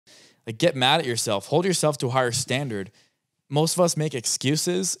like get mad at yourself, hold yourself to a higher standard. Most of us make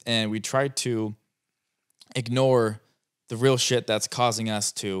excuses and we try to ignore the real shit that's causing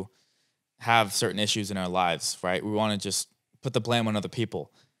us to have certain issues in our lives, right? We want to just put the blame on other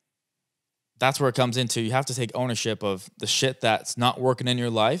people. That's where it comes into, you have to take ownership of the shit that's not working in your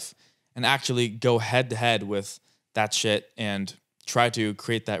life and actually go head to head with that shit and try to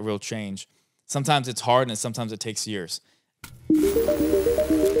create that real change. Sometimes it's hard and sometimes it takes years.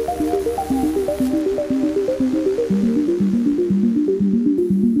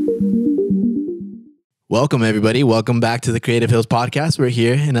 Welcome, everybody. Welcome back to the Creative Hills Podcast. We're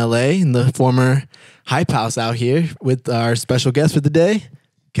here in LA in the former Hype House out here with our special guest for the day,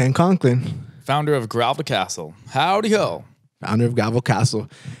 Ken Conklin. Founder of Gravel Castle. Howdy ho. Founder of Gravel Castle.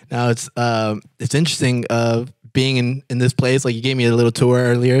 Now, it's interesting being in this place. Like, you gave me a little tour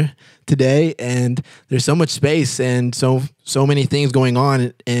earlier today, and there's so much space and so many things going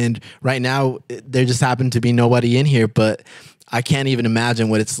on. And right now, there just happened to be nobody in here, but I can't even imagine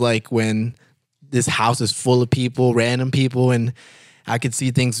what it's like when this house is full of people, random people, and I could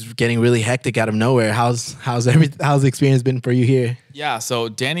see things getting really hectic out of nowhere. How's the experience been for you here? Yeah, so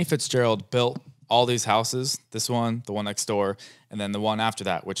Danny Fitzgerald built all these houses. This one, the one next door, and then the one after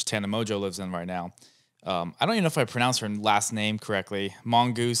that, which Tana Mojo lives in right now. I don't even know if I pronounced her last name correctly.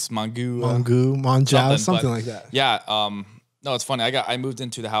 Monjau, something like that. Yeah. No, it's funny. I moved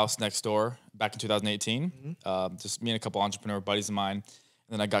into the house next door back in 2018. Just me and a couple entrepreneur buddies of mine.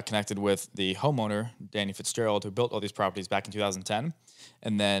 And then I got connected with the homeowner, Danny Fitzgerald, who built all these properties back in 2010.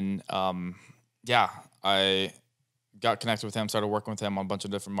 And then, I got connected with him, started working with him on a bunch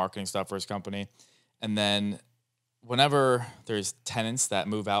of different marketing stuff for his company. And then whenever there's tenants that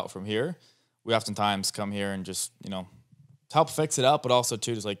move out from here, we oftentimes come here and just, help fix it up, but also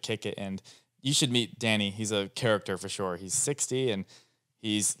too, just like kick it. And you should meet Danny. He's a character for sure. He's 60 and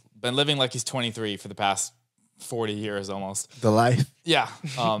he's been living like he's 23 for the past 40 years almost. The life. Yeah.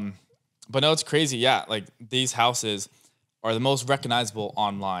 But no, it's crazy. Yeah. Like these houses are the most recognizable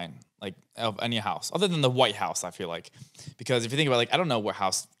online, like of any house other than the White House, I feel like, because if you think about I don't know what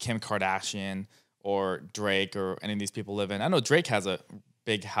house Kim Kardashian or Drake or any of these people live in. I know Drake has a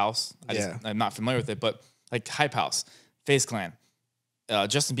big house. I'm not familiar with it, but like Hype House, FaZe Clan,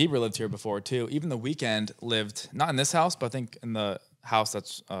 Justin Bieber lived here before too. Even The Weeknd lived not in this house, but I think in the house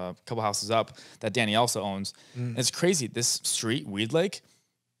that's a couple houses up that Danny also owns. It's crazy. This street, Weed Lake,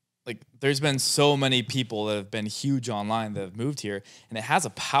 like there's been so many people that have been huge online that have moved here, and it has a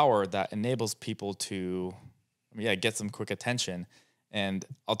power that enables people to, get some quick attention. And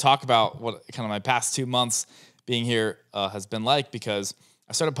I'll talk about what kind of my past 2 months being here has been like, because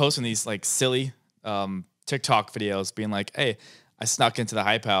I started posting these like silly TikTok videos being like, hey, I snuck into the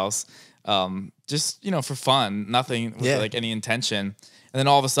Hype House. Just, for fun, nothing with like any intention. And then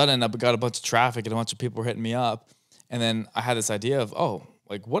all of a sudden I got a bunch of traffic and a bunch of people were hitting me up. And then I had this idea of,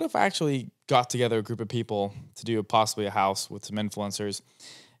 what if I actually got together a group of people to do possibly a house with some influencers?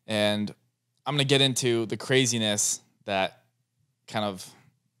 And I'm going to get into the craziness that kind of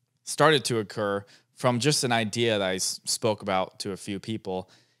started to occur from just an idea that I spoke about to a few people.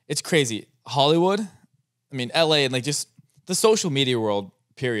 It's crazy. Hollywood, LA, and like just the social media world,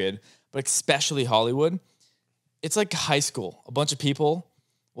 period, but especially Hollywood, it's like high school. A bunch of people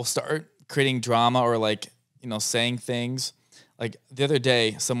will start creating drama or saying things. Like the other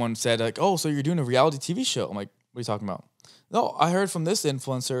day, someone said oh, so you're doing a reality TV show. I'm like, what are you talking about? No, I heard from this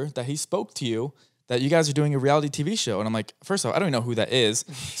influencer that he spoke to you that you guys are doing a reality TV show. And I'm like, first off, I don't even know who that is.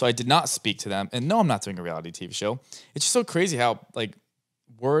 So I did not speak to them. And no, I'm not doing a reality TV show. It's just so crazy how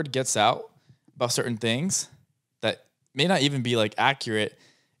word gets out about certain things that may not even be accurate.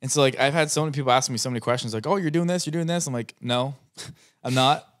 And so I've had so many people asking me so many questions oh, you're doing this. I'm like, no, I'm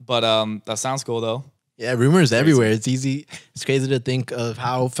not. But that sounds cool though. Yeah, rumors everywhere. It's easy. It's crazy to think of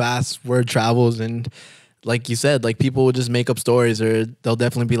how fast word travels. And like you said, people will just make up stories, or they'll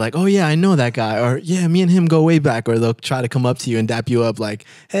definitely be like, oh yeah, I know that guy. Or yeah, me and him go way back. Or they'll try to come up to you and dap you up like,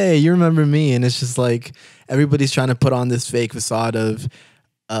 hey, you remember me? And it's just everybody's trying to put on this fake facade of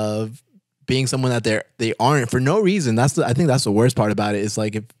being someone that they aren't for no reason. I think that's the worst part about it. Is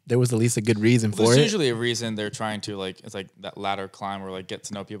if there was at least a good reason for it. There's usually a reason they're trying to it's like that ladder climb or get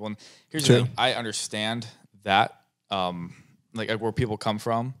to know people. And here's the thing, I understand that where people come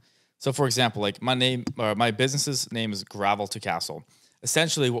from. So for example, my business's name is Gravel to Castle.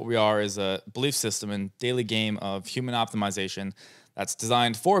 Essentially what we are is a belief system and daily game of human optimization that's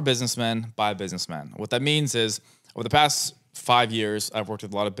designed for businessmen by businessmen. What that means is over the past 5 years, I've worked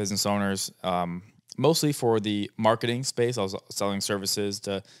with a lot of business owners, mostly for the marketing space. I was selling services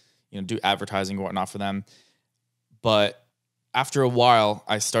to, do advertising and whatnot for them. But after a while,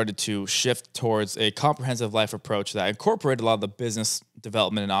 I started to shift towards a comprehensive life approach that incorporated a lot of the business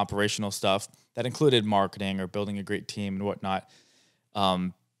development and operational stuff that included marketing or building a great team and whatnot.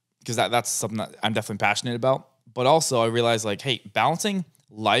 Because that's something that I'm definitely passionate about. But also I realized like, hey, balancing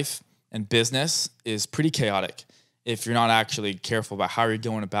life and business is pretty chaotic if you're not actually careful about how you're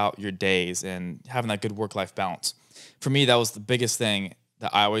going about your days and having that good work-life balance. For me, that was the biggest thing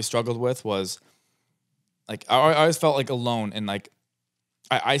that I always struggled with was like, I always felt like alone and like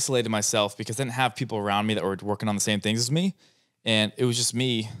I isolated myself because I didn't have people around me that were working on the same things as me. And it was just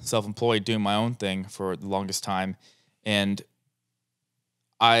me, self-employed, doing my own thing for the longest time. And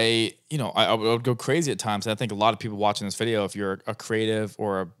I would go crazy at times. And I think a lot of people watching this video, if you're a creative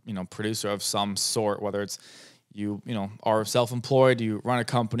or a producer of some sort, whether it's are self-employed, you run a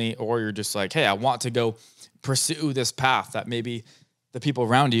company, or you're just like, hey, I want to go pursue this path that maybe the people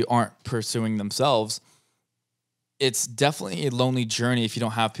around you aren't pursuing themselves. It's definitely a lonely journey if you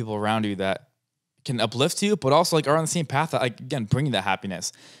don't have people around you that can uplift you, but also like are on the same path that, like, again, bringing that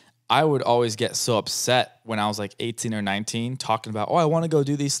happiness. I would always get so upset when I was like 18 or 19 talking about, oh, I want to go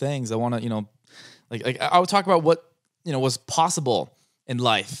do these things. I want to, like I would talk about what, was possible in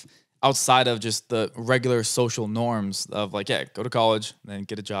life outside of just the regular social norms of like, yeah, go to college, and then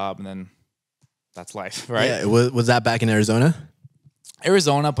get a job, and then that's life, right? Yeah, was that back in Arizona?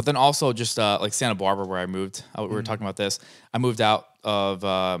 Arizona, but then also just like Santa Barbara, where I moved. We were talking about this. I moved out of,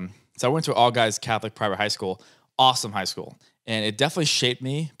 so I went to an all-guys Catholic private high school, awesome high school. And it definitely shaped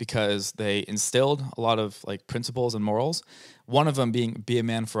me because they instilled a lot of like principles and morals. One of them being be a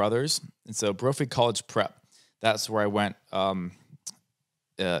man for others. And so Brophy College Prep, that's where I went, for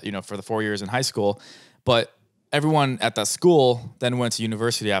the 4 years in high school. But everyone at that school then went to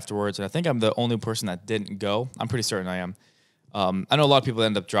university afterwards. And I think I'm the only person that didn't go. I'm pretty certain I am. I know a lot of people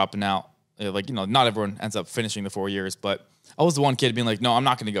end up dropping out. Not everyone ends up finishing the 4 years, but I was the one kid being like, no, I'm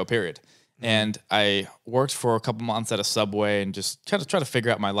not going to go, period. And I worked for a couple months at a Subway and just kind of try to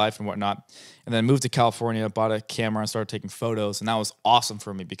figure out my life and whatnot. And then moved to California, bought a camera and started taking photos. And that was awesome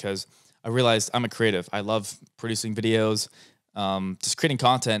for me because I realized I'm a creative. I love producing videos, just creating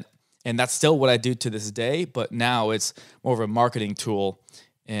content. And that's still what I do to this day. But now it's more of a marketing tool.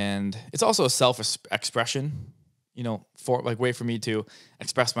 And it's also a self-expression, for like way for me to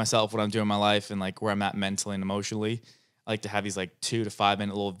express myself, what I'm doing in my life and like where I'm at mentally and emotionally. I like to have these like 2 to 5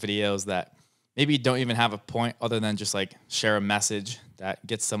 minute little videos that maybe don't even have a point other than just like share a message that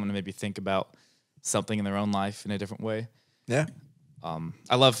gets someone to maybe think about something in their own life in a different way. Yeah.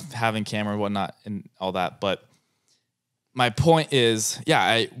 I love having camera and whatnot and all that. But my point is, yeah,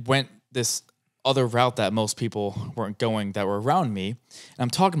 I went this other route that most people weren't going that were around me. And I'm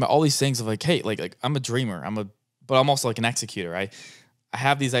talking about all these things of like, hey, like I'm a dreamer. But I'm also like an executor. I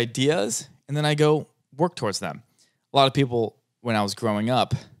have these ideas and then I go work towards them. A lot of people when I was growing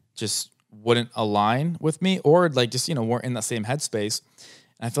up just wouldn't align with me or like just, weren't in that same headspace.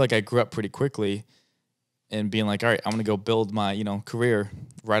 And I feel like I grew up pretty quickly and being like, all right, I'm going to go build my, career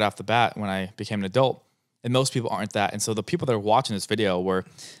right off the bat when I became an adult. And most people aren't that. And so the people that are watching this video where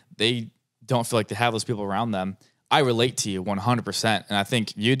they don't feel like they have those people around them, I relate to you 100%. And I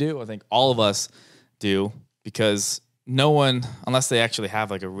think you do. I think all of us do, because no one, unless they actually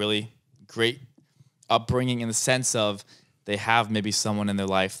have like a really great upbringing in the sense of they have maybe someone in their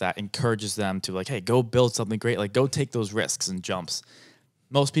life that encourages them to like, hey, go build something great. Like go take those risks and jumps.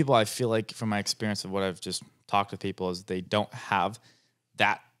 Most people, I feel like from my experience of what I've just talked with people, is they don't have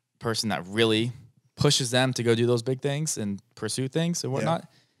that person that really pushes them to go do those big things and pursue things and whatnot.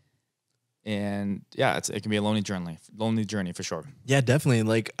 Yeah. And yeah, it can be a lonely journey for sure. Yeah, definitely.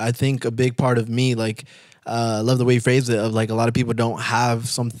 Like I think a big part of me, like, I love the way you phrased it, of like a lot of people don't have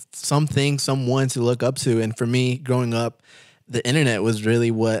something, someone to look up to. And for me, growing up, the internet was really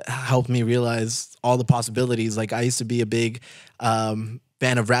what helped me realize all the possibilities. Like I used to be a big fan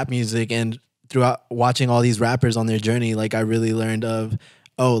of rap music, and throughout watching all these rappers on their journey, like I really learned of,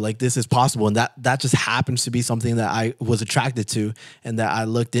 oh, like this is possible. And that just happens to be something that I was attracted to and that I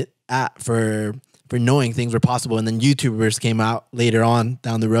looked at for knowing things were possible. And then YouTubers came out later on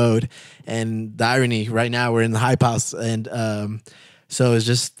down the road. And the irony, right now we're in the hype house. And so it's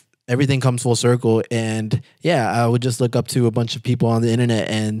just everything comes full circle. And yeah, I would just look up to a bunch of people on the internet.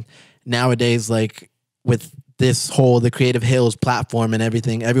 And nowadays, like with this whole the Creative Hills platform and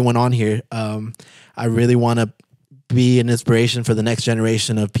everything, everyone on here, I really want to be an inspiration for the next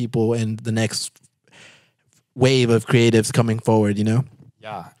generation of people and the next wave of creatives coming forward,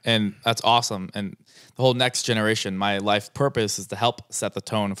 Yeah, and that's awesome. And the whole next generation, my life purpose is to help set the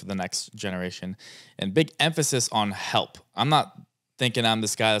tone for the next generation. And big emphasis on help. I'm not thinking I'm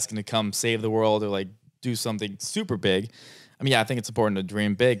this guy that's going to come save the world or like do something super big. I mean, yeah, I think it's important to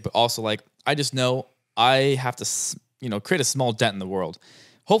dream big, but also like I just know I have to, create a small dent in the world.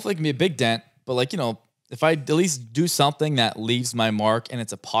 Hopefully, it can be a big dent, but like if I at least do something that leaves my mark and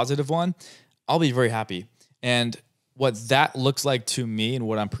it's a positive one, I'll be very happy. And what that looks like to me and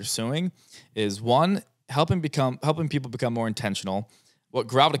what I'm pursuing is one, helping people become more intentional. What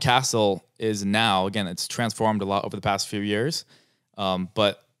Growl to Castle is now, again, it's transformed a lot over the past few years,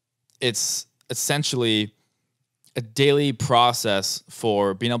 but it's essentially a daily process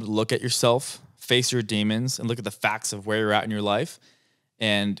for being able to look at yourself, face your demons, and look at the facts of where you're at in your life,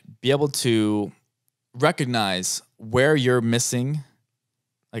 and be able to recognize where you're missing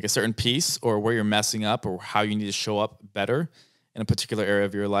like a certain piece or where you're messing up or how you need to show up better in a particular area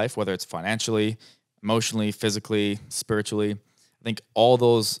of your life, whether it's financially, emotionally, physically, spiritually. I think all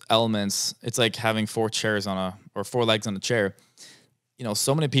those elements, it's like having four legs on a chair.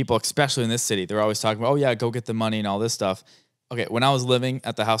 So many people, especially in this city, they're always talking about, oh yeah, go get the money and all this stuff. Okay, when I was living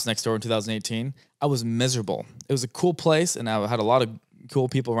at the house next door in 2018, I was miserable. It was a cool place and I had a lot of cool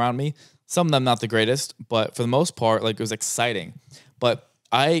people around me. Some of them not the greatest, but for the most part, like it was exciting. But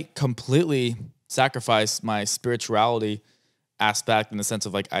I completely sacrificed my spirituality aspect in the sense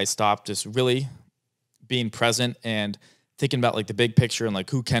of like I stopped just really being present and thinking about like the big picture and like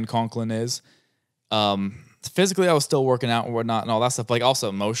who Ken Conklin is. Physically, I was still working out and whatnot and all that stuff. But like also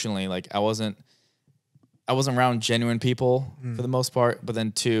emotionally, like I wasn't around genuine people for the most part. But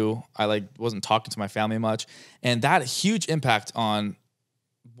then two, I like wasn't talking to my family much, and that had a huge impact on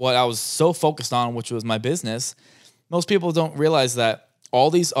what I was so focused on, which was my business. Most people don't realize that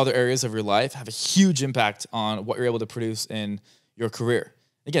all these other areas of your life have a huge impact on what you're able to produce in your career.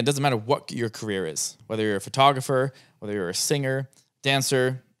 Again, it doesn't matter what your career is, whether you're a photographer, whether you're a singer,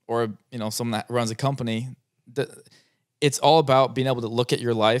 dancer, or someone that runs a company. It's all about being able to look at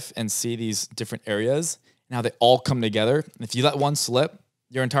your life and see these different areas and how they all come together. And if you let one slip,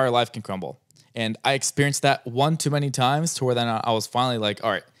 your entire life can crumble. And I experienced that one too many times to where then I was finally like,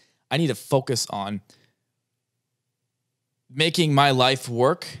 all right, I need to focus on making my life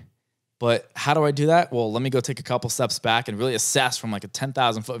work. But how do I do that? Well, let me go take a couple steps back and really assess from like a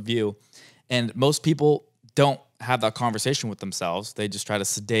 10,000 foot view. And most people don't have that conversation with themselves. They just try to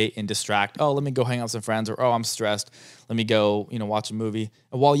sedate and distract. Oh, let me go hang out with some friends, or oh, I'm stressed. Let me go, watch a movie.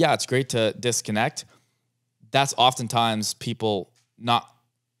 And while yeah, it's great to disconnect, that's oftentimes people not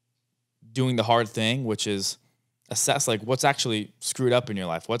doing the hard thing, which is assess like what's actually screwed up in your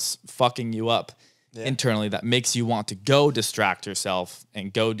life. What's fucking you up internally that makes you want to go distract yourself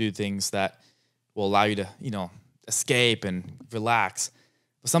and go do things that will allow you to, escape and relax.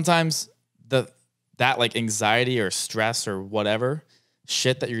 But sometimes that like anxiety or stress or whatever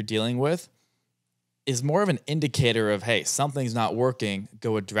shit that you're dealing with is more of an indicator of, hey, something's not working,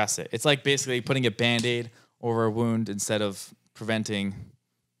 go address it. It's like basically putting a Band-Aid over a wound instead of preventing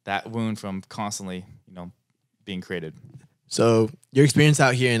that wound from constantly, being created. So your experience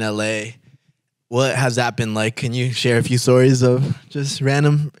out here in LA, what has that been like? Can you share a few stories of just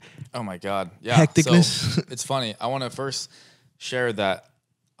random Oh my God. Yeah. hecticness? So it's funny. I want to first share that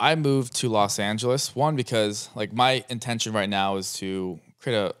I moved to Los Angeles. One, because like my intention right now is to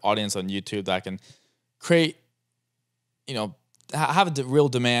create an audience on YouTube that I can create, have a real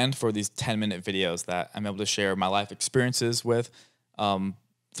demand for these 10-minute videos that I'm able to share my life experiences with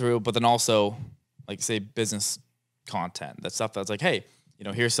through, but then also like say business content. That stuff that's like, hey,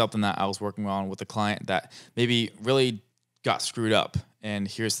 here's something that I was working on with a client that maybe really got screwed up and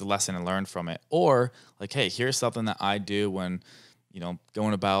here's the lesson I learned from it. Or like, hey, here's something that I do when,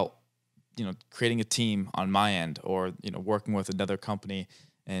 going about, creating a team on my end or, working with another company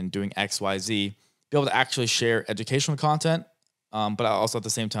and doing X, Y, Z, be able to actually share educational content. But also at the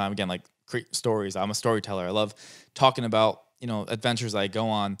same time, again, like create stories. I'm a storyteller. I love talking about, adventures I go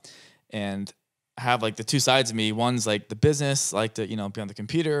on and have like the two sides of me. One's like the business, like to, be on the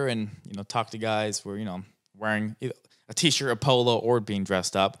computer and, talk to guys where, wearing a t-shirt, a polo, or being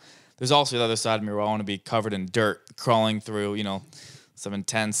dressed up. There's also the other side of me where I want to be covered in dirt, crawling through, some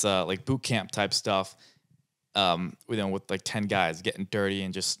intense like boot camp type stuff, with like 10 guys getting dirty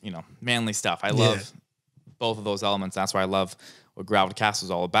and just, manly stuff. I love both of those elements. That's why I love what Gravel Cast is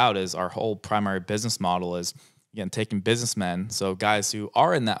all about. Is our whole primary business model is, again, taking businessmen, so guys who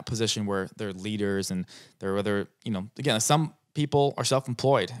are in that position where they're leaders and they're whether, again, some people are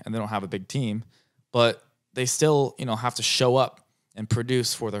self-employed and they don't have a big team, but they still, have to show up and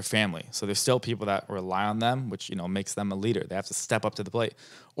produce for their family. So there's still people that rely on them, which, makes them a leader. They have to step up to the plate.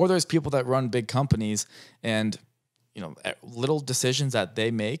 Or there's people that run big companies and, little decisions that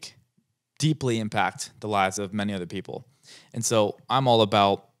they make deeply impact the lives of many other people. And so I'm all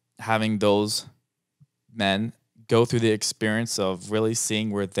about having those men go through the experience of really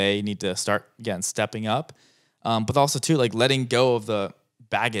seeing where they need to start, again, stepping up. But also too, like letting go of the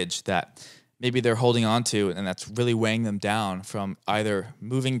baggage that maybe they're holding on to and that's really weighing them down from either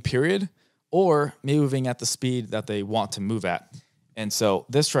moving period or moving at the speed that they want to move at. And so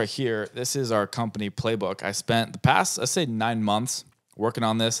this right here, this is our company playbook. I spent the past, I say 9 months working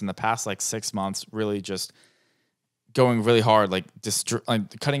on this, in the past like 6 months, really just going really hard, like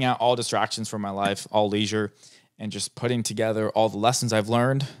cutting out all distractions from my life, all leisure, and just putting together all the lessons I've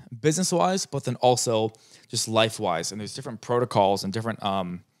learned business-wise, but then also just life-wise. And there's different protocols and different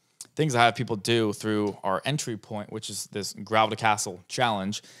things I have people do through our entry point, which is this Growl to Castle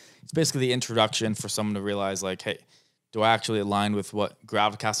challenge. It's basically the introduction for someone to realize, like, hey, do I actually align with what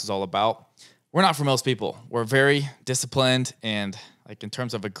Growl to Castle is all about? We're not for most people. We're very disciplined and, like, in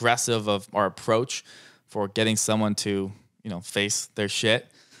terms of aggressive of our approach for getting someone to, face their shit.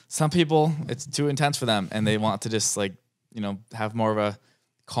 Some people, it's too intense for them and they want to just have more of a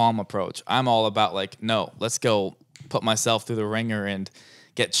calm approach. I'm all about like, no, let's go put myself through the ringer and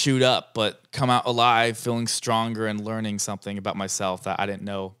get chewed up, but come out alive, feeling stronger and learning something about myself that I didn't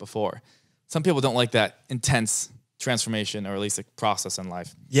know before. Some people don't like that intense transformation, or at least a process in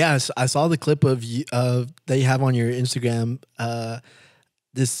life. Yes, I saw the clip of you, that you have on your Instagram. I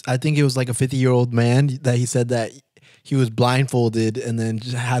think it was like a 50-year-old man that he said that he was blindfolded and then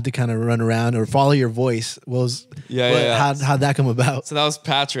just had to kind of run around or follow your voice. How'd that come about? So that was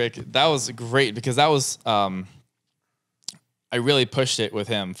Patrick. That was great because that was, I really pushed it with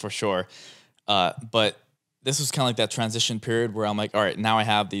him for sure. But this was kind of like that transition period where I'm like, all right, now I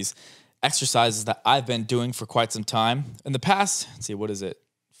have these exercises that I've been doing for quite some time. In the past, let's see, what is it?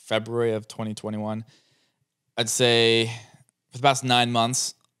 February of 2021. I'd say for the past 9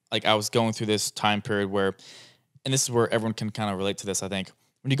 months, like I was going through this time period where, and this is where everyone can kind of relate to this, I think.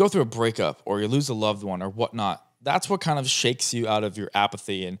 When you go through a breakup or you lose a loved one or whatnot, that's what kind of shakes you out of your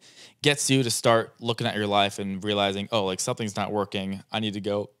apathy and gets you to start looking at your life and realizing, oh, like something's not working. I need to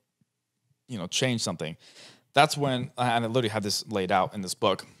go, change something. That's when, and I literally have this laid out in this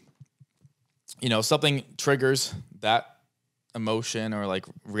book. Something triggers that emotion or like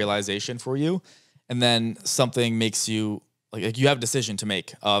realization for you. And then something makes you like you have a decision to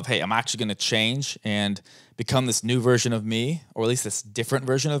make of, hey, I'm actually going to change and become this new version of me, or at least this different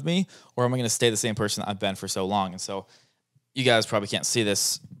version of me, or am I going to stay the same person that I've been for so long? And so you guys probably can't see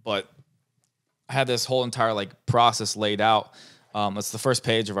this, but I had this whole entire like process laid out. It's the first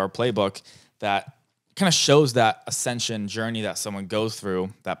page of our playbook that kind of shows that ascension journey that someone goes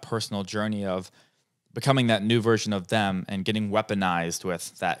through, that personal journey of becoming that new version of them and getting weaponized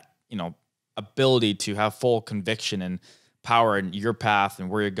with that, ability to have full conviction and power in your path and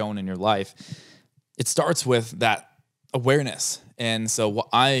where you're going in your life. It starts with that awareness. And so what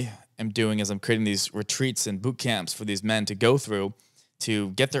I am doing is I'm creating these retreats and boot camps for these men to go through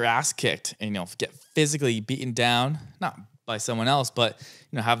to get their ass kicked and, get physically beaten down, not by someone else, but,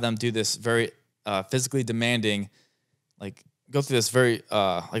 have them do this very physically demanding, like go through this very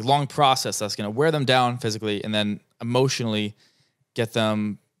like long process that's going to wear them down physically and then emotionally get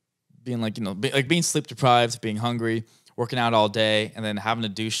them being like, being sleep deprived, being hungry, working out all day, and then having to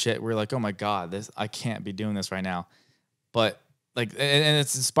do shit where you're like, oh my God, I can't be doing this right now. But like, and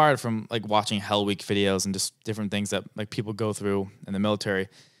it's inspired from like watching Hell Week videos and just different things that like people go through in the military.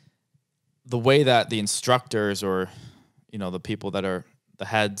 The way that the instructors or, the people that are the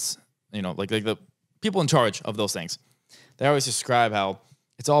heads, like the people in charge of those things, they always describe how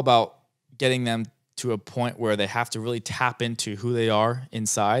it's all about getting them to a point where they have to really tap into who they are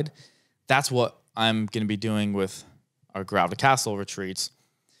inside. That's what I'm going to be doing with our Growl to Castle retreats,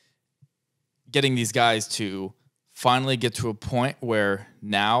 getting these guys to finally get to a point where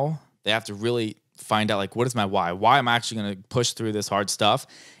now they have to really find out, like, what is my why? Why am I actually going to push through this hard stuff?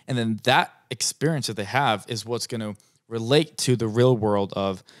 And then that experience that they have is what's going to relate to the real world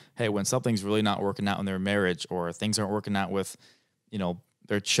of, hey, when something's really not working out in their marriage or things aren't working out with,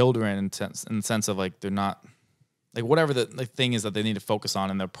 their children in the sense of like, they're not like whatever the thing is that they need to focus on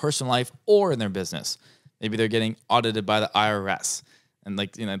in their personal life or in their business. Maybe they're getting audited by the IRS and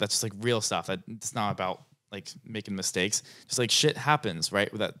like, that's just like real stuff. That it's not about like making mistakes. Just like shit happens, right?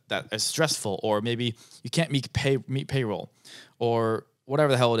 That is stressful, or maybe you can't meet payroll or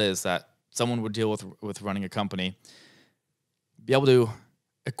whatever the hell it is that someone would deal with running a company. Be able to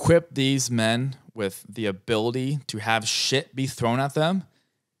equip these men with the ability to have shit be thrown at them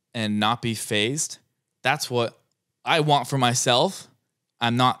and not be phased. That's what I want for myself.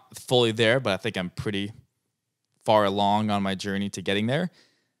 I'm not fully there, but I think I'm pretty far along on my journey to getting there.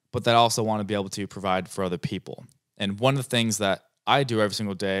 But that I also want to be able to provide for other people. And one of the things that I do every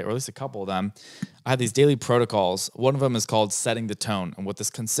single day, or at least a couple of them. I have these daily protocols. One of them is called setting the tone. And what this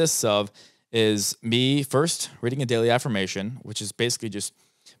consists of is me first reading a daily affirmation, which is basically just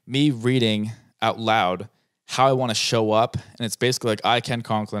me reading out loud how I want to show up. And it's basically like, I, Ken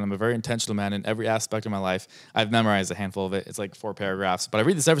Conklin, I'm a very intentional man in every aspect of my life. I've memorized a handful of it. It's like 4 paragraphs, but I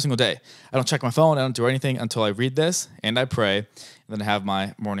read this every single day. I don't check my phone. I don't do anything until I read this and I pray. And then I have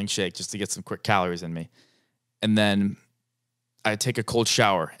my morning shake just to get some quick calories in me. And then I take a cold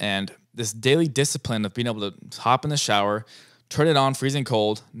shower. And this daily discipline of being able to hop in the shower, turn it on freezing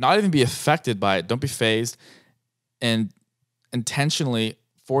cold, not even be affected by it, don't be phased, and intentionally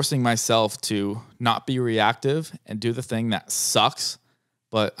forcing myself to not be reactive and do the thing that sucks,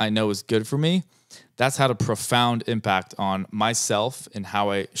 but I know is good for me. That's had a profound impact on myself and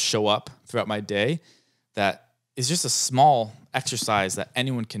how I show up throughout my day. That is just a small exercise that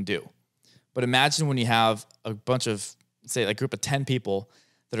anyone can do. But imagine when you have a bunch of, say, a group of 10 people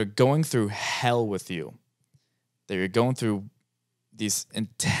that are going through hell with you, that you're going through these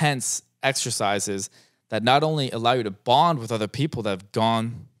intense exercises that not only allow you to bond with other people that have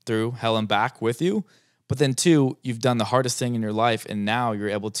gone through hell and back with you, but then two, you've done the hardest thing in your life, and now you're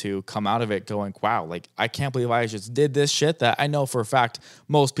able to come out of it going, wow, like, I can't believe I just did this shit that I know for a fact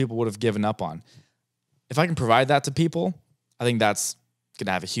most people would have given up on. If I can provide that to people, I think that's going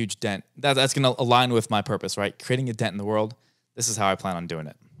to have a huge dent. That's going to align with my purpose, right? Creating a dent in the world. This is how I plan on doing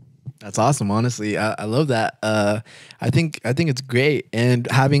it. That's awesome. Honestly, I love that. I think it's great, and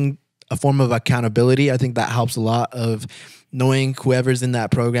having a form of accountability, I think that helps a lot, of knowing whoever's in that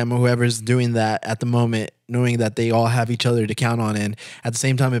program or whoever's doing that at the moment, knowing that they all have each other to count on. And at the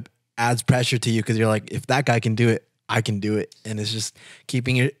same time, it adds pressure to you because you're like, if that guy can do it, I can do it. And it's just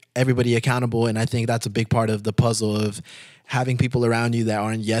keeping everybody accountable. And I think that's a big part of the puzzle of having people around you that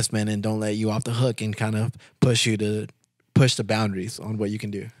aren't yes men and don't let you off the hook and kind of push you to push the boundaries on what you can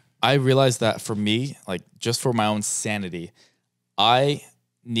do. I realized that for me, like, just for my own sanity, I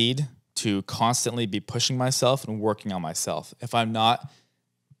need to constantly be pushing myself and working on myself. If I'm not,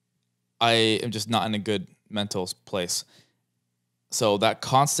 I am just not in a good mental place. So that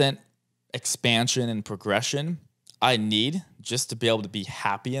constant expansion and progression I need just to be able to be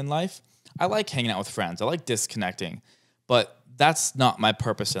happy in life. I like hanging out with friends. I like disconnecting, but that's not my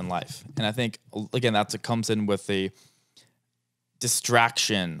purpose in life. And I think, again, that's what comes in with the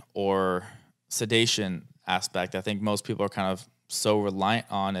distraction or sedation aspect. I think most people are kind of so reliant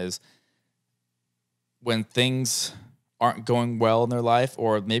on is when things aren't going well in their life,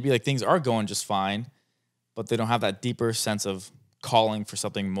 or maybe like things are going just fine, but they don't have that deeper sense of calling for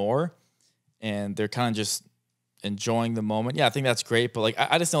something more, and they're kind of just enjoying the moment. Yeah, I think that's great, but like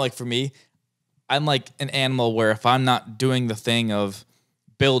I just know, like, for me, I'm like an animal where if I'm not doing the thing of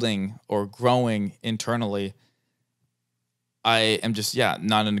building or growing internally, I am just,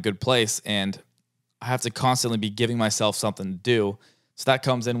 not in a good place, and I have to constantly be giving myself something to do. So that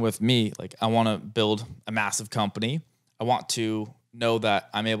comes in with me. Like, I want to build a massive company. I want to know that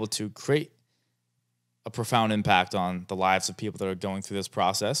I'm able to create a profound impact on the lives of people that are going through this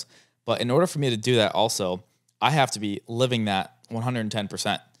process. But in order for me to do that also, I have to be living that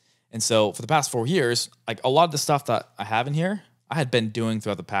 110%. And so for the past 4 years, like, a lot of the stuff that I have in here, I had been doing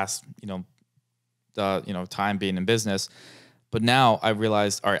throughout the past, time being in business. But now I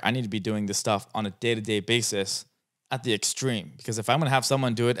realized, all right, I need to be doing this stuff on a day-to-day basis at the extreme. Because if I'm going to have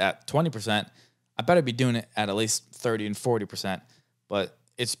someone do it at 20%, I better be doing it at least 30 and 40%. But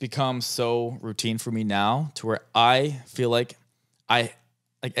it's become so routine for me now to where I feel like I'm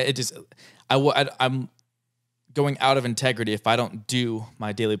going out of integrity if I don't do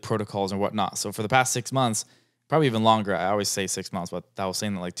my daily protocols and whatnot. So for the past 6 months, probably even longer, I always say 6 months, but I was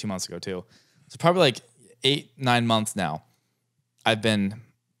saying that like 2 months ago too. So probably like 8-9 months now, I've been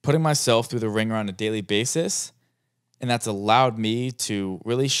putting myself through the ringer on a daily basis, and that's allowed me to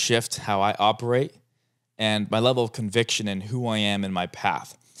really shift how I operate and my level of conviction in who I am in my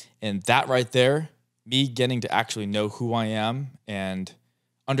path. And that right there, me getting to actually know who I am and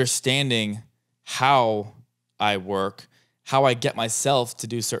understanding how I work, how I get myself to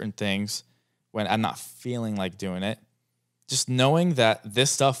do certain things when I'm not feeling like doing it, just knowing that this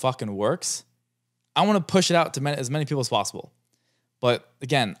stuff fucking works, I want to push it out to as many people as possible. But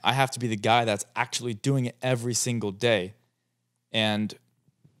again, I have to be the guy that's actually doing it every single day. And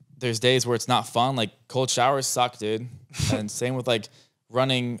there's days where it's not fun. Like, cold showers suck, dude. And same with like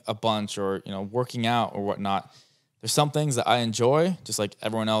running a bunch or, working out or whatnot. There's some things that I enjoy, just like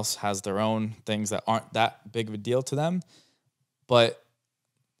everyone else has their own things that aren't that big of a deal to them. But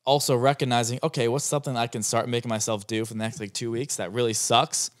also recognizing, okay, what's something I can start making myself do for the next like 2 weeks that really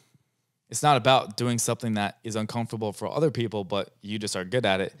sucks? it's not about doing something that is uncomfortable for other people, but you just are good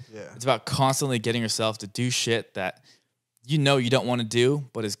at it. Yeah. It's about constantly getting yourself to do shit that you don't want to do,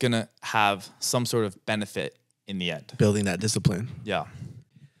 but is going to have some sort of benefit in the end. Building that discipline. Yeah.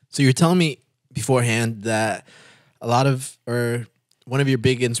 So you're telling me beforehand that a lot of, or one of your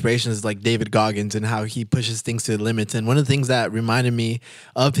big inspirations is like David Goggins and how he pushes things to the limits. And one of the things that reminded me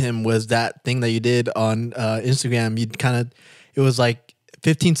of him was that thing that you did on Instagram. You it was like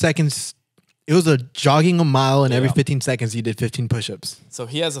 15 seconds. It was a jogging a mile, and every 15 seconds you did 15 push-ups. So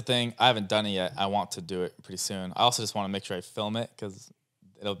he has a thing. I haven't done it yet. I want to do it pretty soon. I also just want to make sure I film it because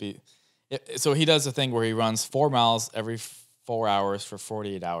it'll be. So he does a thing where he runs 4 miles every 4 hours for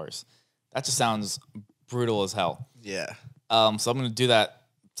 48 hours. That just sounds brutal as hell. Yeah. So I'm going to do that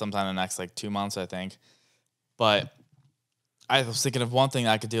sometime in the next like 2 months, I think. But I was thinking of one thing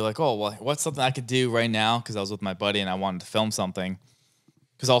I could do, like, oh, well, what's something I could do right now? Because I was with my buddy and I wanted to film something.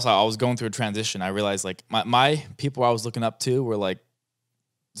 Because also I was going through a transition. I realized like my people I was looking up to were like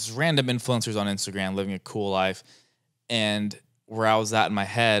just random influencers on Instagram living a cool life. And where I was at in my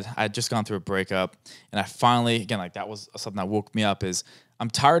head, I had just gone through a breakup. And I finally, again, like that was something that woke me up, is I'm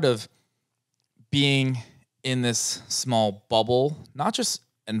tired of being in this small bubble, not just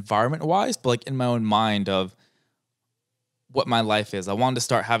environment wise, but like in my own mind of what my life is. I wanted to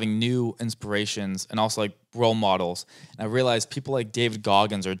start having new inspirations and also like role models. And I realized people like David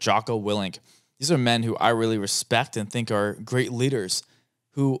Goggins or Jocko Willink, these are men who I really respect and think are great leaders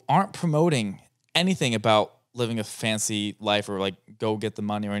who aren't promoting anything about living a fancy life or like go get the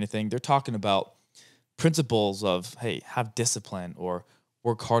money or anything. They're talking about principles of, hey, have discipline or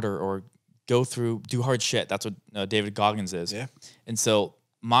work harder or do hard shit. That's what David Goggins is. Yeah. And so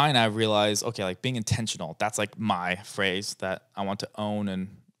mine, I realized, okay, like being intentional, that's like my phrase that I want to own and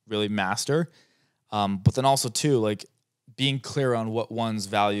really master. But then also too, like being clear on what one's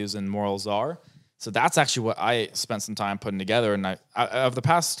values and morals are. So that's actually what I spent some time putting together. And I of the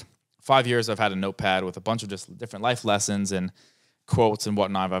past 5 years, I've had a notepad with a bunch of just different life lessons and quotes and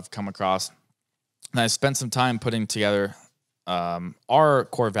whatnot I've come across. And I spent some time putting together our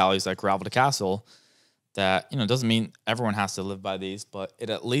core values at Gravel to Castle. That, doesn't mean everyone has to live by these, but it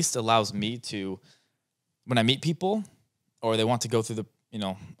at least allows me to, when I meet people or they want to go through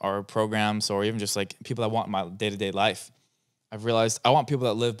our programs or even just like people that want my day-to-day life, I've realized I want people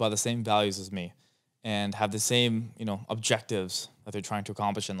that live by the same values as me and have the same, objectives that they're trying to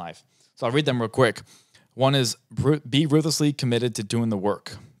accomplish in life. So I'll read them real quick. One is be ruthlessly committed to doing the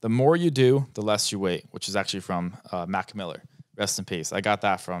work. The more you do, the less you wait, which is actually from Mac Miller. Rest in peace. I got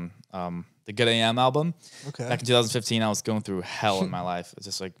that from the Good AM album. Okay. Back in 2015, I was going through hell in my life. It's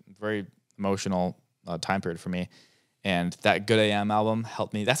just like very emotional time period for me. And that Good AM album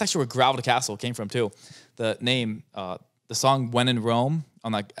helped me. That's actually where Gravel to Castle came from too. The name, the song When in Rome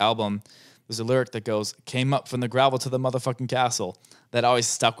on that album, there's a lyric that goes, came up from the gravel to the motherfucking castle. That always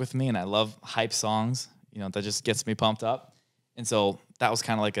stuck with me. And I love hype songs, that just gets me pumped up. And so that was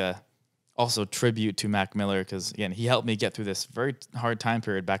kind of like also tribute to Mac Miller, because again, he helped me get through this very hard time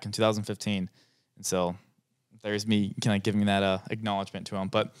period back in 2015. And so there's me kind of giving that acknowledgement to him.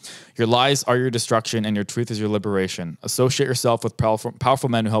 But your lies are your destruction and your truth is your liberation. Associate yourself with powerful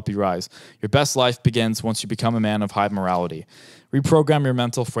men who help you rise. Your best life begins once you become a man of high morality. Reprogram your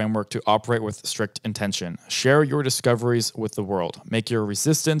mental framework to operate with strict intention. Share your discoveries with the world. Make your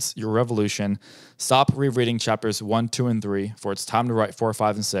resistance your revolution. Stop rereading chapters 1, 2, and 3, for it's time to write 4,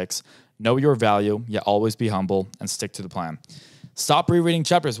 5, and 6. Know your value, yet always be humble, and stick to the plan. Stop rereading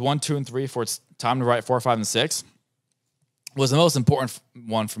chapters 1, 2, and 3, for it's time to write 4, 5, and 6 was the most important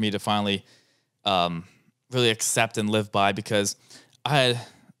one for me to finally really accept and live by, because I had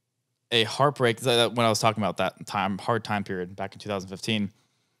a heartbreak when I was talking about that hard time period back in 2015.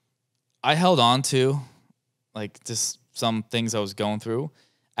 I held on to like just some things I was going through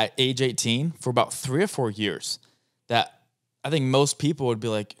at age 18 for about 3 or 4 years that I think most people would be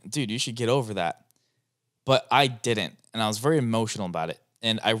like, dude, you should get over that. But I didn't. And I was very emotional about it.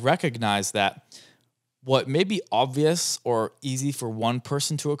 And I recognized that what may be obvious or easy for one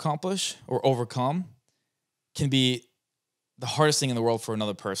person to accomplish or overcome can be the hardest thing in the world for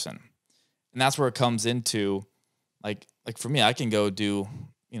another person. And that's where it comes into like for me, I can go do,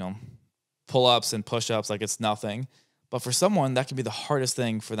 pull-ups and push-ups like it's nothing. But for someone, that can be the hardest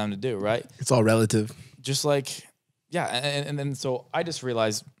thing for them to do, right? It's all relative. Just like, yeah. And then so I just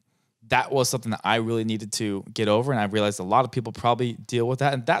realized that was something that I really needed to get over. And I realized a lot of people probably deal with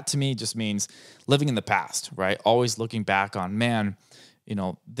that. And that to me just means living in the past, right? Always looking back on, man,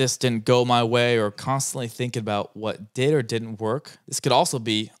 this didn't go my way, or constantly thinking about what did or didn't work. This could also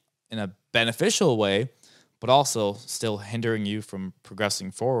be in a beneficial way, but also still hindering you from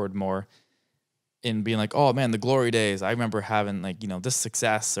progressing forward more in being like, oh man, the glory days. I remember having like, this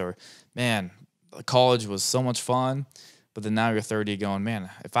success, or man, college was so much fun. But then now you're 30 going, man,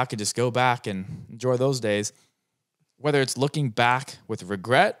 if I could just go back and enjoy those days, whether it's looking back with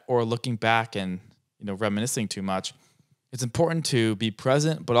regret or looking back and, reminiscing too much, it's important to be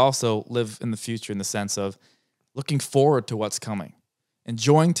present, but also live in the future in the sense of looking forward to what's coming,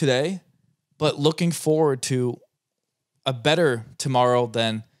 enjoying today, but looking forward to a better tomorrow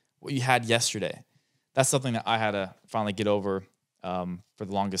than what you had yesterday. That's something that I had to finally get over for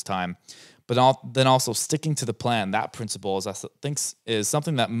the longest time. But then also sticking to the plan, that principle is, I think, is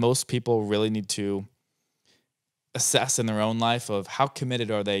something that most people really need to assess in their own life of how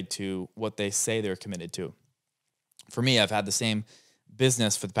committed are they to what they say they're committed to. For me, I've had the same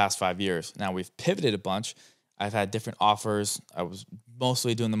business for the past 5 years. Now we've pivoted a bunch. I've had different offers. I was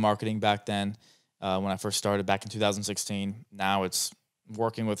mostly doing the marketing back then when I first started back in 2016. Now it's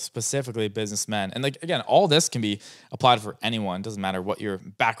working with specifically businessmen. And like, again, all this can be applied for anyone. It doesn't matter what your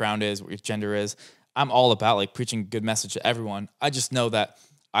background is, what your gender is. I'm all about like preaching a good message to everyone. I just know that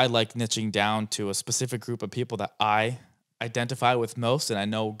I like niching down to a specific group of people that I identify with most and I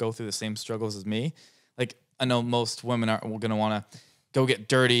know go through the same struggles as me. Like, I know most women are going to want to go get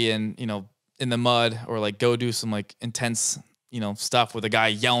dirty and, in the mud, or like go do some like intense, stuff with a guy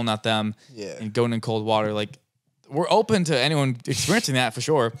yelling at them and going in cold water. Like, we're open to anyone experiencing that for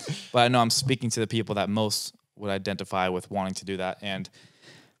sure. But I know I'm speaking to the people that most would identify with wanting to do that. And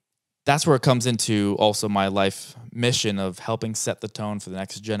that's where it comes into also my life mission of helping set the tone for the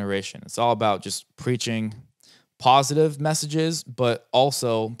next generation. It's all about just preaching positive messages, but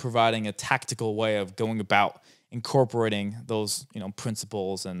also providing a tactical way of going about incorporating those,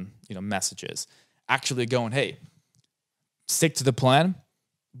 principles and, messages. Actually going, hey, stick to the plan.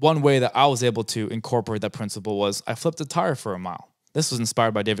 One way that I was able to incorporate that principle was I flipped a tire for a mile. This was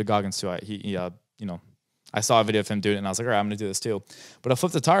inspired by David Goggins too. I saw a video of him doing it and I was like, all right, I'm going to do this too. But I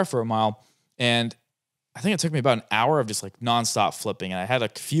flipped the tire for a mile and I think it took me about an hour of just like nonstop flipping. And I had a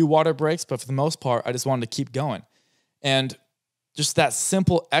few water breaks, but for the most part, I just wanted to keep going. And just that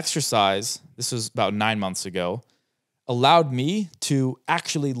simple exercise, this was about 9 months ago, allowed me to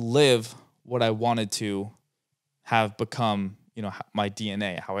actually live what I wanted to have become, my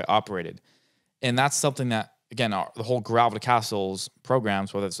DNA, how I operated. And that's something that, again, the whole Grow to Castles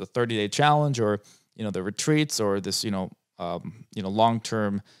programs, whether it's a 30-day challenge or, the retreats or this,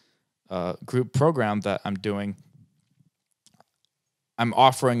 long-term group program that I'm doing, I'm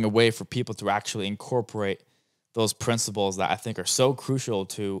offering a way for people to actually incorporate those principles that I think are so crucial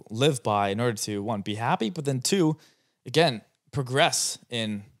to live by in order to, one, be happy, but then two, again, progress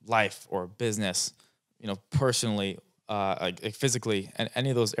in life or business, personally, like physically, and any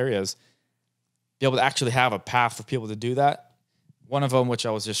of those areas, be able to actually have a path for people to do that. One of them, which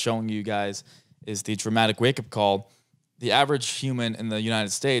I was just showing you guys, is the dramatic wake-up call. The average human in the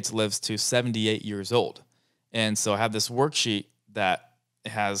United States lives to 78 years old. And so I have this worksheet that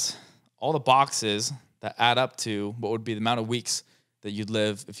has all the boxes that add up to what would be the amount of weeks that you'd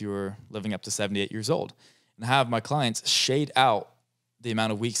live if you were living up to 78 years old. And I have my clients shade out the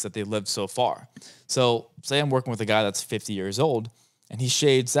amount of weeks that they lived so far. So say I'm working with a guy that's 50 years old and he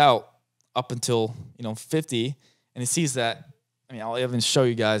shades out up until, 50, and he sees that, I'll even show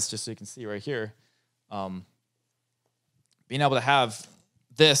you guys just so you can see right here. Being able to have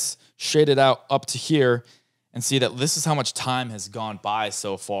this shaded out up to here and see that this is how much time has gone by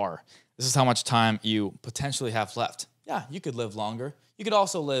so far. This is how much time you potentially have left. Yeah, you could live longer. You could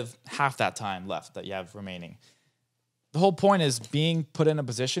also live half that time left that you have remaining. The whole point is being put in a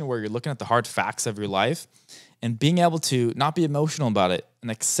position where you're looking at the hard facts of your life and being able to not be emotional about it and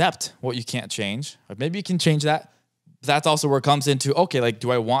accept what you can't change. Or maybe you can change that. But that's also where it comes into, okay, like,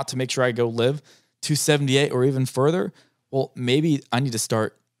 do I want to make sure I go live to 78 or even further? Well, maybe I need to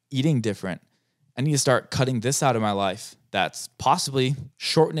start eating different. I need to start cutting this out of my life that's possibly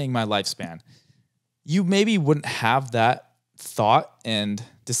shortening my lifespan. You maybe wouldn't have that thought and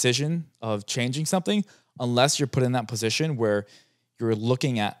decision of changing something unless you're put in that position where you're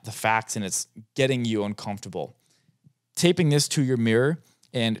looking at the facts and it's getting you uncomfortable. Taping this to your mirror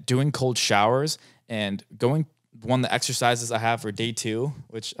and doing cold showers and going, one of the exercises I have for day 2,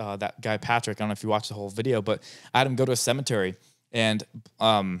 which that guy Patrick, I don't know if you watched the whole video, but I had him go to a cemetery and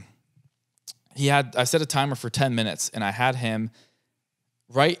I set a timer for 10 minutes and I had him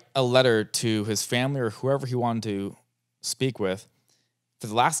write a letter to his family or whoever he wanted to speak with for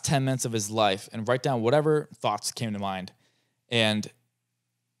the last 10 minutes of his life and write down whatever thoughts came to mind. And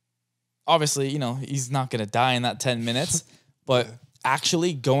obviously, he's not going to die in that 10 minutes, but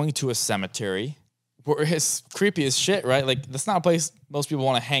actually going to a cemetery where it's creepy as shit, right? Like that's not a place most people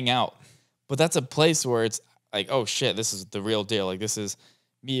want to hang out, but that's a place where it's like, oh shit, this is the real deal. Like this is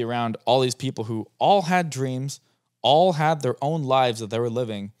me around all these people who all had dreams, all had their own lives that they were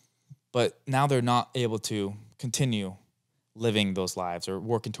living, but now they're not able to continue living those lives or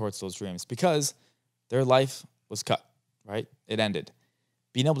working towards those dreams because their life was cut, right? It ended.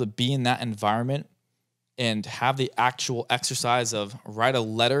 Being able to be in that environment and have the actual exercise of write a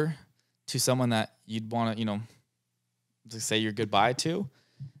letter to someone that you'd want to, to say your goodbye to,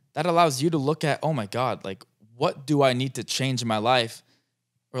 that allows you to look at, oh my God, like, what do I need to change in my life?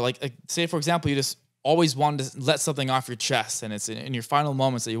 Or like say, for example, you just always wanted to let something off your chest and it's in your final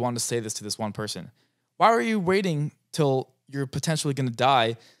moments that you wanted to say this to this one person. Why are you waiting till you're potentially going to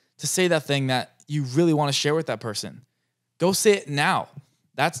die to say that thing that you really want to share with that person? Go say it now.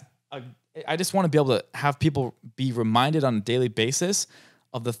 I just want to be able to have people be reminded on a daily basis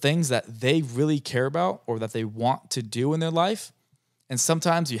of the things that they really care about or that they want to do in their life. And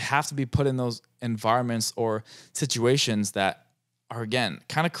sometimes you have to be put in those environments or situations that are, again,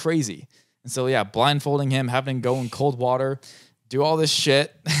 kind of crazy. And so, yeah, blindfolding him, having him go in cold water, do all this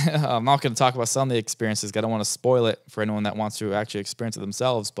shit. I'm not going to talk about some of the experiences. I don't want to spoil it for anyone that wants to actually experience it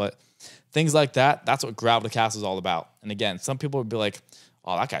themselves. But things like that, that's what Gravel to Castle is all about. And again, some people would be like,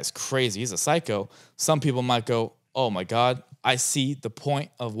 oh, that guy's crazy. He's a psycho. Some people might go, oh my God, I see the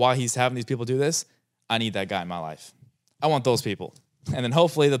point of why he's having these people do this. I need that guy in my life. I want those people. And then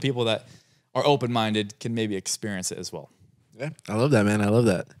hopefully the people that are open-minded can maybe experience it as well. Yeah, I love that, man. I love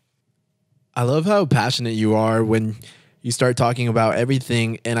that. I love how passionate you are when you start talking about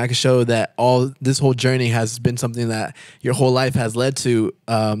everything, and I can show that all this whole journey has been something that your whole life has led to.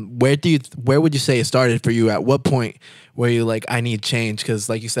 Where would you say it started for you? At what point were you like, I need change? Because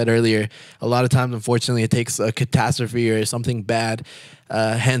like you said earlier, a lot of times, unfortunately, it takes a catastrophe or something bad.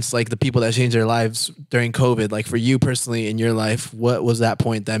 Hence, like the people that changed their lives during COVID. Like for you personally in your life, what was that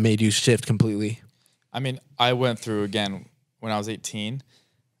point that made you shift completely? I mean, I went through, again, when I was 18,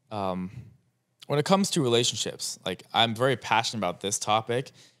 when it comes to relationships, like I'm very passionate about this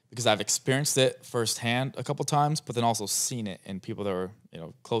topic because I've experienced it firsthand a couple times, but then also seen it in people that are,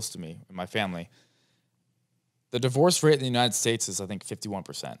 close to me in my family. The divorce rate in the United States is, I think,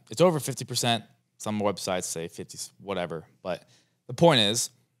 51%. It's over 50%. Some websites say 50, whatever. But the point is,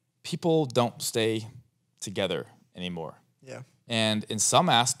 people don't stay together anymore. Yeah. And in some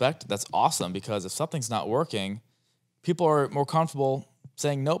aspect, that's awesome because if something's not working, people are more comfortable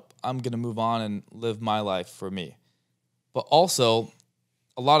saying, nope, I'm going to move on and live my life for me. But also,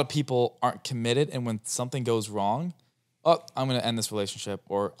 a lot of people aren't committed. And when something goes wrong, oh, I'm going to end this relationship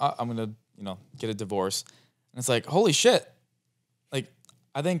or I'm going to, get a divorce. And it's like, holy shit. Like,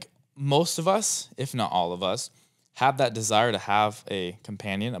 I think most of us, if not all of us, have that desire to have a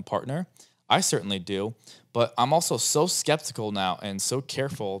companion, a partner. I certainly do. But I'm also so skeptical now and so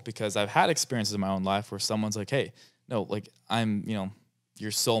careful because I've had experiences in my own life where someone's like, hey, no, like I'm,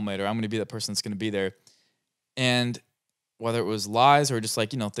 your soulmate, or I'm going to be that person that's going to be there. And whether it was lies or just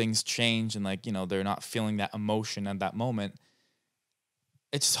like, things change and like, they're not feeling that emotion at that moment.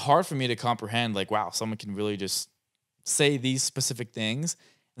 It's just hard for me to comprehend like, wow, someone can really just say these specific things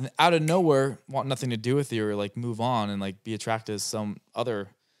and out of nowhere want nothing to do with you or like move on and like be attracted to some other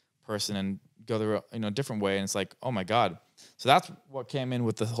person and go their, a different way. And it's like, oh my God. So that's what came in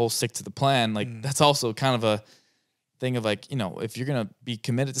with the whole stick to the plan. Like that's also kind of a thing of like, if you're going to be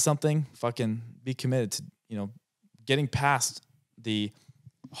committed to something, fucking be committed to, getting past the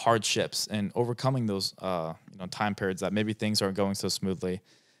hardships and overcoming those, time periods that maybe things aren't going so smoothly.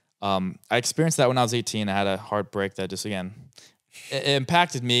 I experienced that when I was 18. I had a heartbreak that just, again, it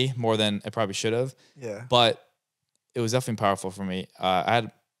impacted me more than it probably should have. Yeah. But it was definitely powerful for me. I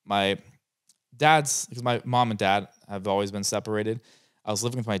had my dad's, because my mom and dad have always been separated. I was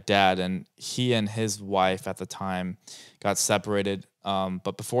living with my dad, and he and his wife at the time got separated.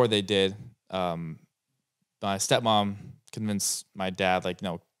 But before they did, my stepmom convinced my dad, like,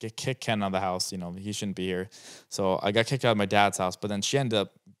 kick Ken out of the house. He shouldn't be here. So I got kicked out of my dad's house, but then she ended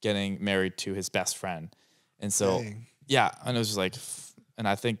up getting married to his best friend. And so, yeah, and it was just like, and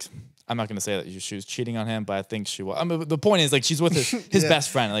I think, I'm not going to say that she was cheating on him, but I think she was. I mean, the point is, like, she's with his best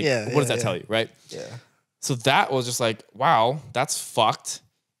friend. Like, what does that tell you, right? Yeah. So that was just like, wow, that's fucked.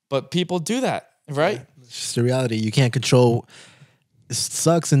 But people do that, right? Yeah. It's just the reality. You can't control. It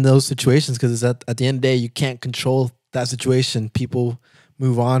sucks in those situations because at the end of the day, you can't control that situation. People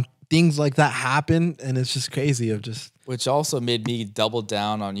move on. Things like that happen, and it's just crazy. Which also made me double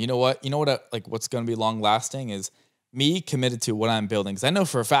down on, what's going to be long lasting is me committed to what I'm building. Because I know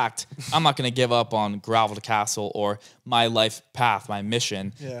for a fact I'm not going to give up on Gravel to Castle or my life path, my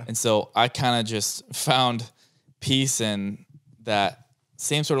mission. Yeah. And so I kind of just found peace in that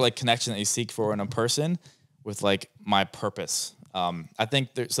same sort of like connection that you seek for in a person with like my purpose. I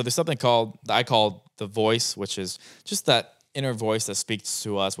think there's something that I call the voice, which is just that inner voice that speaks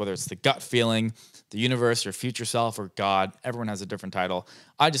to us, whether it's the gut feeling, the universe, your future self, or God. Everyone has a different title.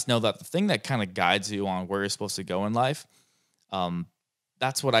 I just know that the thing that kind of guides you on where you're supposed to go in life,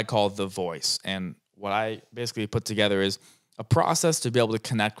 that's what I call the voice. And what I basically put together is a process to be able to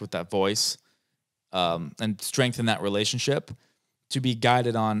connect with that voice and strengthen that relationship to be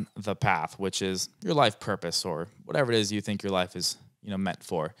guided on the path, which is your life purpose or whatever it is you think your life is, meant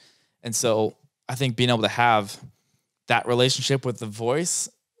for. And so I think being able to have that relationship with the voice,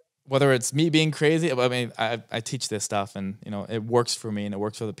 whether it's me being crazy, I mean, I teach this stuff and, it works for me and it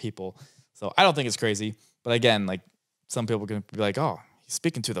works for the people. So I don't think it's crazy. But again, like some people can be like, oh, he's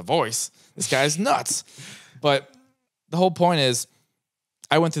speaking to the voice. This guy's nuts. But the whole point is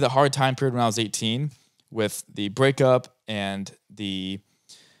I went through the hard time period when I was 18 with the breakup and the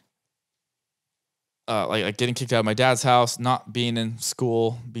like getting kicked out of my dad's house, not being in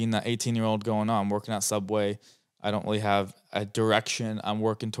school, being that 18-year-old going, I'm working at Subway. I don't really have a direction I'm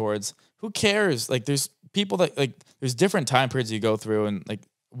working towards. Who cares? Like there's people that like there's different time periods you go through, and like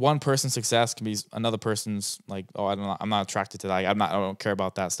one person's success can be another person's like, oh, I don't know, I'm not attracted to that. I don't care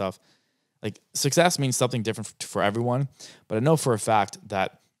about that stuff. Like success means something different for everyone. But I know for a fact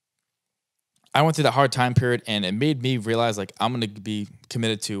that I went through that hard time period and it made me realize like I'm going to be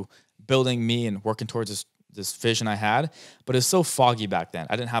committed to building me and working towards this vision I had. But it's so foggy back then.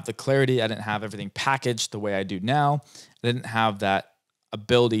 I didn't have the clarity. I didn't have everything packaged the way I do now. I didn't have that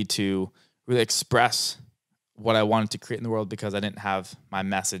ability to really express what I wanted to create in the world because I didn't have my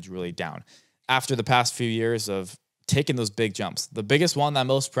message really down. After the past few years of taking those big jumps, the biggest one that I'm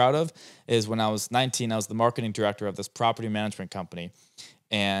most proud of is when I was 19, I was the marketing director of this property management company.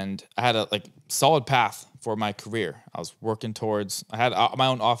 And I had a solid path for my career. I was working towards, I had my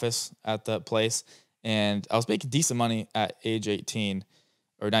own office at the place and I was making decent money at age 18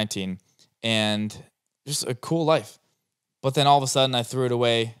 or 19 and just a cool life. But then all of a sudden I threw it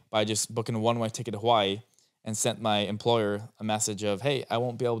away by just booking a one-way ticket to Hawaii and sent my employer a message of, hey, I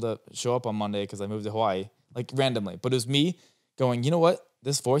won't be able to show up on Monday because I moved to Hawaii, like randomly. But it was me going, you know what?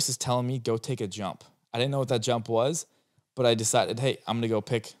 This voice is telling me go take a jump. I didn't know what that jump was. But I decided, hey, I'm going to go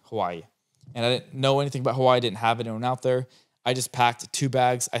pick Hawaii. And I didn't know anything about Hawaii. I didn't have anyone out there. I just packed 2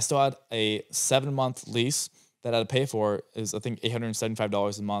 bags. I still had a 7-month lease that I had to pay for. Is I think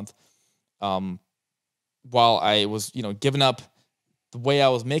 $875 a month. While I was, giving up the way I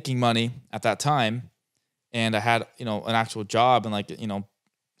was making money at that time. And I had, an actual job and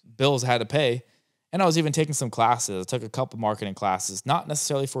bills I had to pay. And I was even taking some classes. I took a couple marketing classes, not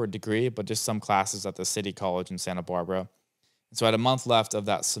necessarily for a degree, but just some classes at the City College in Santa Barbara. And so I had a month left of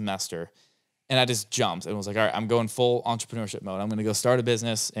that semester and I just jumped and was like, all right, I'm going full entrepreneurship mode. I'm going to go start a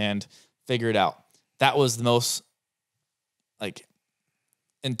business and figure it out. That was the most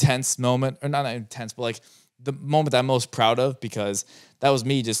intense moment, or not intense, but the moment that I'm most proud of, because that was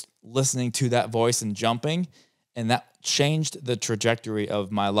me just listening to that voice and jumping. And that changed the trajectory of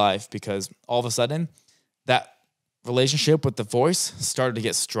my life because all of a sudden that relationship with the voice started to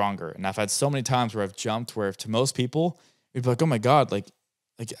get stronger. And I've had so many times where I've jumped where to most people, you'd be like, oh my God,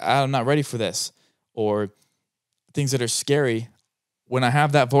 I'm not ready for this. Or things that are scary. When I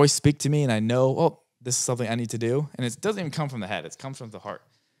have that voice speak to me and I know, oh, this is something I need to do. And it doesn't even come from the head. It comes from the heart.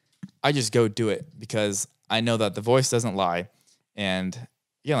 I just go do it because I know that the voice doesn't lie. And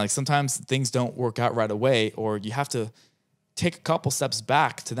sometimes things don't work out right away, or you have to take a couple steps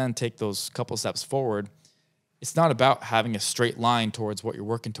back to then take those couple steps forward. It's not about having a straight line towards what you're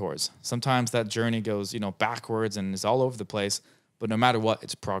working towards. Sometimes that journey goes, backwards and is all over the place, but no matter what,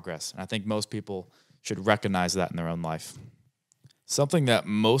 it's progress. And I think most people should recognize that in their own life. Something that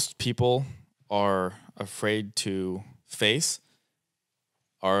most people are afraid to face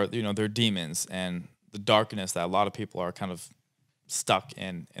are, their demons and the darkness that a lot of people are kind of stuck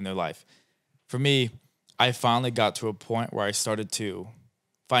in their life. For me, I finally got to a point where I started to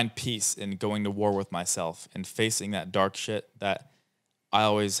find peace in going to war with myself and facing that dark shit that I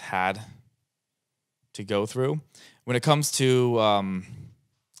always had to go through. When it comes to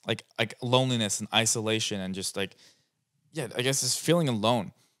loneliness and isolation and just I guess just feeling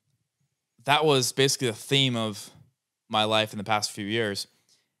alone. That was basically the theme of my life in the past few years.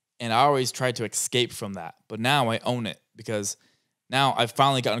 And I always tried to escape from that. But now I own it because now I've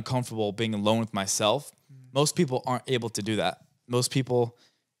finally gotten comfortable being alone with myself. Most people aren't able to do that. Most people,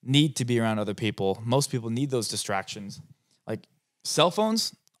 need to be around other people. Most people need those distractions. Like cell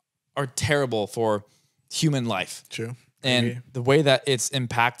phones are terrible for human life. True. And the way that it's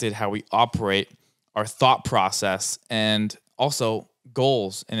impacted how we operate, our thought process, and also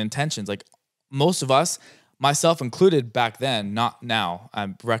goals and intentions. Like most of us, myself included back then, not now.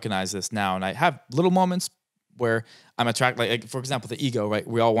 I recognize this now. And I have little moments where I'm attracted, like for example, the ego, right?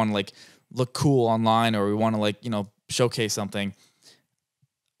 We all want to like look cool online, or we want to like, showcase something.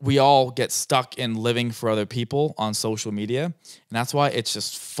 We all get stuck in living for other people on social media. And that's why it's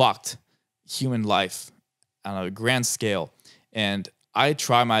just fucked human life on a grand scale. And I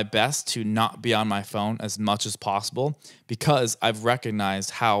try my best to not be on my phone as much as possible, because I've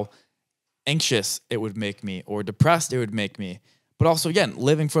recognized how anxious it would make me or depressed it would make me. But also, again,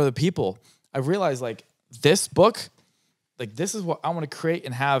 living for other people. I realized like this book, like this is what I want to create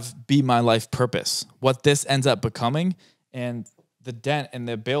and have be my life purpose. What this ends up becoming, and the dent and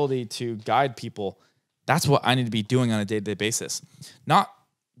the ability to guide people, that's what I need to be doing on a day-to-day basis. Not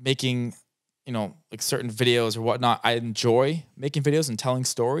making, like certain videos or whatnot. I enjoy making videos and telling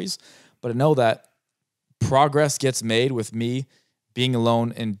stories, but I know that progress gets made with me being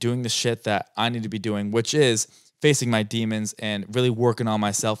alone and doing the shit that I need to be doing, which is facing my demons and really working on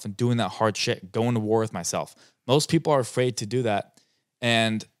myself and doing that hard shit, going to war with myself. Most people are afraid to do that.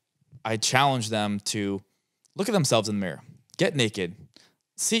 And I challenge them to look at themselves in the mirror, get naked,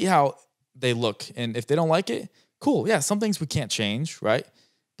 see how they look. And if they don't like it, cool. Yeah, some things we can't change, right?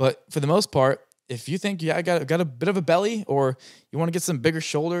 But for the most part, if you think, I got a bit of a belly, or you want to get some bigger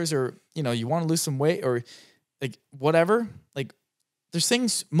shoulders, or, you want to lose some weight, or like whatever, like there's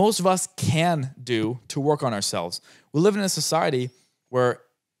things most of us can do to work on ourselves. We live in a society where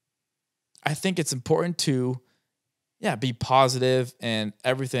I think it's important to, be positive and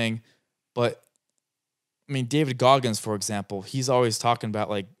everything. But I mean, David Goggins, for example, he's always talking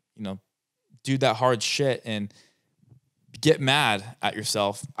about like, do that hard shit and get mad at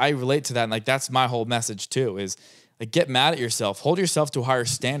yourself. I relate to that. And like, that's my whole message too, is like, get mad at yourself, hold yourself to a higher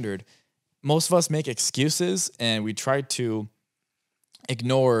standard. Most of us make excuses and we try to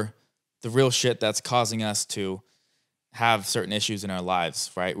ignore the real shit that's causing us to have certain issues in our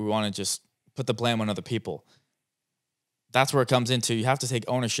lives, right? We want to just put the blame on other people. That's where it comes into, you have to take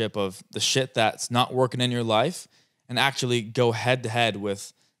ownership of the shit that's not working in your life and actually go head to head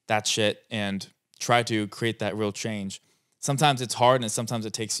with that shit and try to create that real change. Sometimes it's hard and sometimes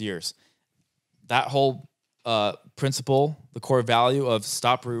it takes years. That whole principle, the core value of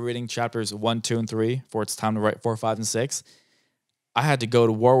stop rereading chapters 1, 2, and 3 for it's time to write 4, 5, and 6. I had to go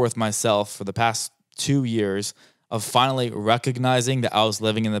to war with myself for the past 2 years of finally recognizing that I was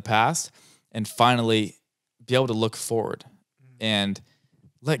living in the past and finally be able to look forward and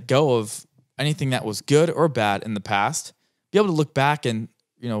let go of anything that was good or bad in the past, be able to look back and,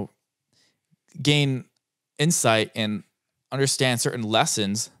 gain insight and understand certain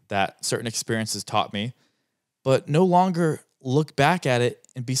lessons that certain experiences taught me, but no longer look back at it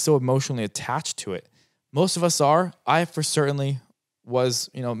and be so emotionally attached to it. Most of us are. I for certainly was,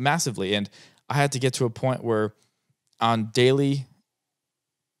 massively. And I had to get to a point where on daily,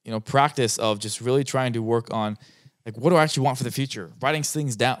 practice of just really trying to work on like, what do I actually want for the future? Writing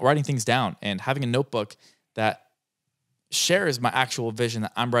things down and having a notebook that shares my actual vision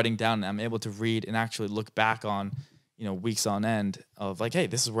that I'm writing down and I'm able to read and actually look back on, weeks on end of like, hey,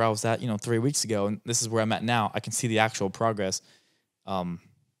 this is where I was at, 3 weeks ago. And this is where I'm at now. I can see the actual progress.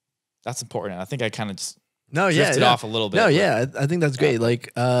 That's important. And I think I kind of just drifted off a little bit. I think that's great.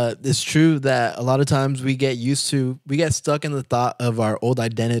 Like, it's true that a lot of times we get stuck in the thought of our old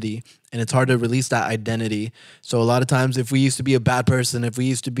identity, and it's hard to release that identity. So a lot of times, if we used to be a bad person, if we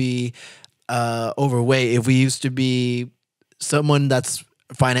used to be overweight, if we used to be someone that's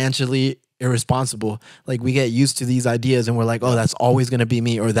financially irresponsible, like we get used to these ideas and we're like, oh, that's always going to be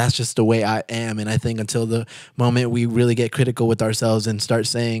me, or that's just the way I am. And I think until the moment we really get critical with ourselves and start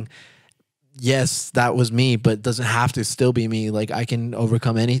saying, yes, that was me, but it doesn't have to still be me. Like I can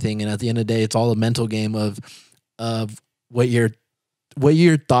overcome anything. And at the end of the day, it's all a mental game of what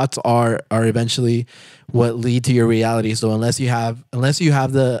your thoughts are eventually what lead to your reality. So unless you have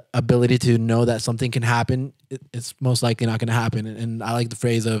the ability to know that something can happen, it's most likely not going to happen. And I like the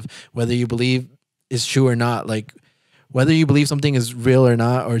phrase of whether you believe is true or not, like whether you believe something is real or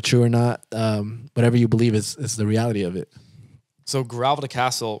not, or true or not, whatever you believe is the reality of it. So Gravel to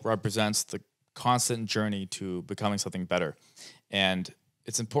Castle represents the constant journey to becoming something better. And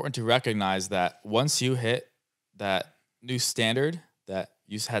it's important to recognize that once you hit that new standard that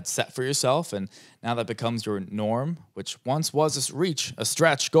you had set for yourself, and now that becomes your norm, which once was a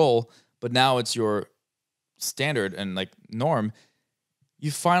stretch goal, but now it's your standard and like norm,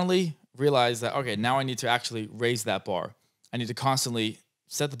 you finally realize that, okay, now I need to actually raise that bar. I need to constantly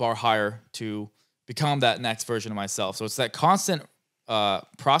set the bar higher to become that next version of myself. So it's that constant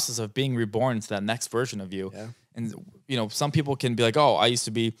process of being reborn into that next version of you. Yeah. And, some people can be like, oh, I used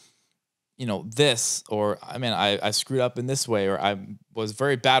to be, this, or I screwed up in this way, or I was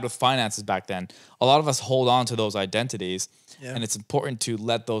very bad with finances back then. A lot of us hold on to those identities, and it's important to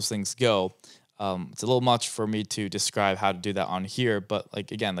let those things go. It's a little much for me to describe how to do that on here, but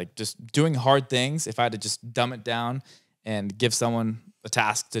just doing hard things, if I had to just dumb it down and give someone a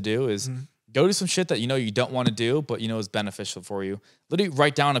task to do, is go do some shit that you don't want to do, but is beneficial for you. Literally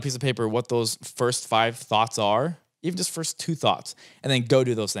write down on a piece of paper what those first 5 thoughts are, even just first 2 thoughts, and then go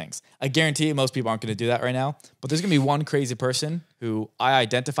do those things. I guarantee you most people aren't going to do that right now, but there's going to be one crazy person who I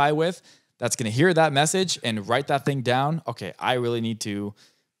identify with that's going to hear that message and write that thing down. Okay, I really need to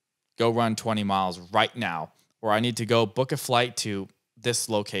go run 20 miles right now, or I need to go book a flight to this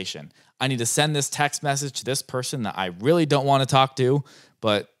location. I need to send this text message to this person that I really don't want to talk to,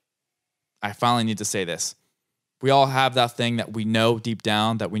 but I finally need to say this. We all have that thing that we know deep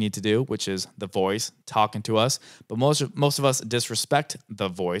down that we need to do, which is the voice talking to us. But most of us disrespect the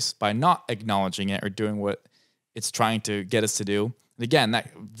voice by not acknowledging it or doing what it's trying to get us to do. And again,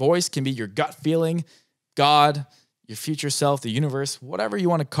 that voice can be your gut feeling, God, your future self, the universe, whatever you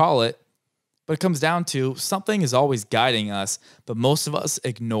want to call it. But it comes down to something is always guiding us, but most of us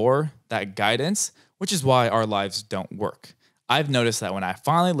ignore that guidance, which is why our lives don't work. I've noticed that when I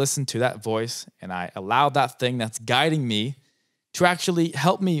finally listen to that voice and I allow that thing that's guiding me to actually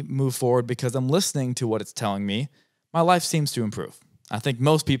help me move forward because I'm listening to what it's telling me, my life seems to improve. I think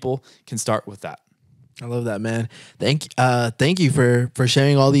most people can start with that. I love that, man. Thank you for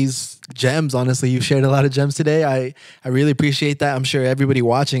sharing all these gems. Honestly, you've shared a lot of gems today. I really appreciate that. I'm sure everybody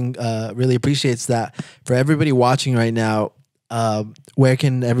watching really appreciates that. For everybody watching right now, where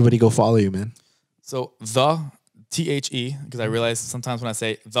can everybody go follow you, man? So THE, because I realize sometimes when I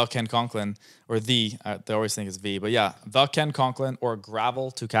say the Ken Conklin or they always think it's V. But yeah, the Ken Conklin or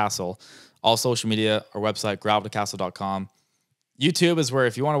Gravel to Castle. All social media, our website, graveltocastle.com. YouTube is where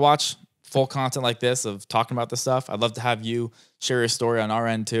if you want to watch full content like this of talking about this stuff, I'd love to have you share your story on our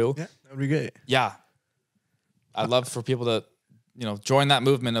end too. Yeah, that would be great. Yeah. I'd love for people to, join that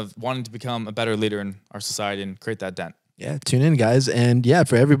movement of wanting to become a better leader in our society and create that dent. Yeah, tune in, guys. And yeah,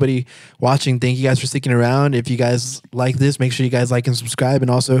 for everybody watching, thank you guys for sticking around. If you guys like this, make sure you guys like and subscribe, and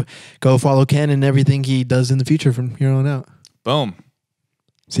also go follow Ken and everything he does in the future from here on out. Boom.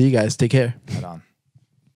 See you guys. Take care. Right on.